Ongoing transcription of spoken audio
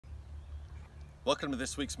Welcome to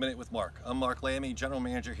this week's Minute with Mark. I'm Mark Lammy, General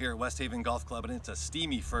Manager here at West Haven Golf Club, and it's a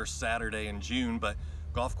steamy first Saturday in June, but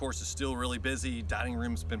golf course is still really busy. Dining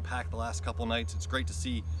room's been packed the last couple nights. It's great to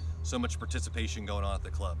see so much participation going on at the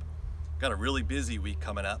club. Got a really busy week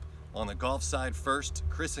coming up. On the golf side first,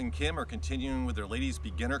 Chris and Kim are continuing with their ladies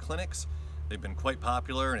beginner clinics. They've been quite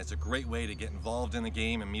popular, and it's a great way to get involved in the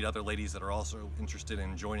game and meet other ladies that are also interested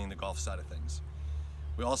in joining the golf side of things.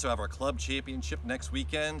 We also have our club championship next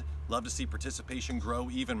weekend. Love to see participation grow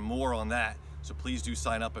even more on that, so please do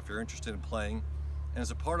sign up if you're interested in playing. And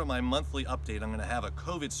as a part of my monthly update, I'm going to have a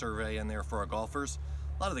COVID survey in there for our golfers.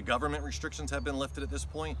 A lot of the government restrictions have been lifted at this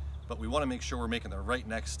point, but we want to make sure we're making the right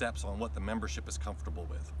next steps on what the membership is comfortable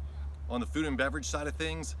with. On the food and beverage side of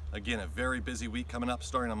things, again, a very busy week coming up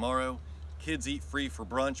starting tomorrow. Kids eat free for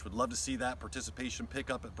brunch. Would love to see that participation pick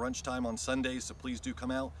up at brunch time on Sundays, so please do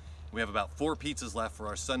come out. We have about 4 pizzas left for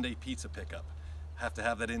our Sunday pizza pickup. Have to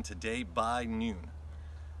have that in today by noon.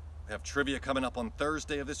 We have trivia coming up on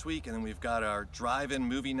Thursday of this week, and then we've got our drive-in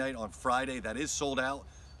movie night on Friday. That is sold out.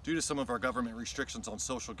 Due to some of our government restrictions on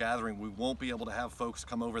social gathering, we won't be able to have folks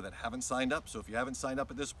come over that haven't signed up. So if you haven't signed up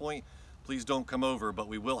at this point, please don't come over, but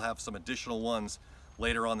we will have some additional ones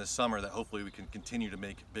later on this summer that hopefully we can continue to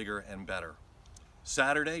make bigger and better.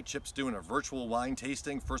 Saturday, Chip's doing a virtual wine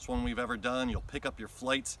tasting, first one we've ever done. You'll pick up your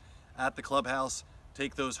flights at the clubhouse,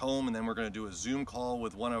 take those home, and then we're going to do a Zoom call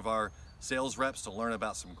with one of our sales reps to learn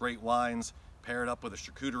about some great wines, pair it up with a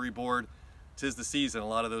charcuterie board. 'Tis the season, a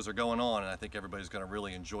lot of those are going on, and I think everybody's going to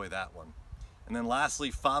really enjoy that one. And then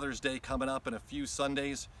lastly, Father's Day coming up in a few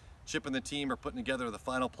Sundays. Chip and the team are putting together the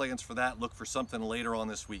final plans for that. Look for something later on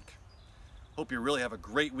this week. Hope you really have a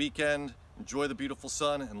great weekend, enjoy the beautiful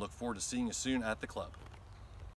sun, and look forward to seeing you soon at the club.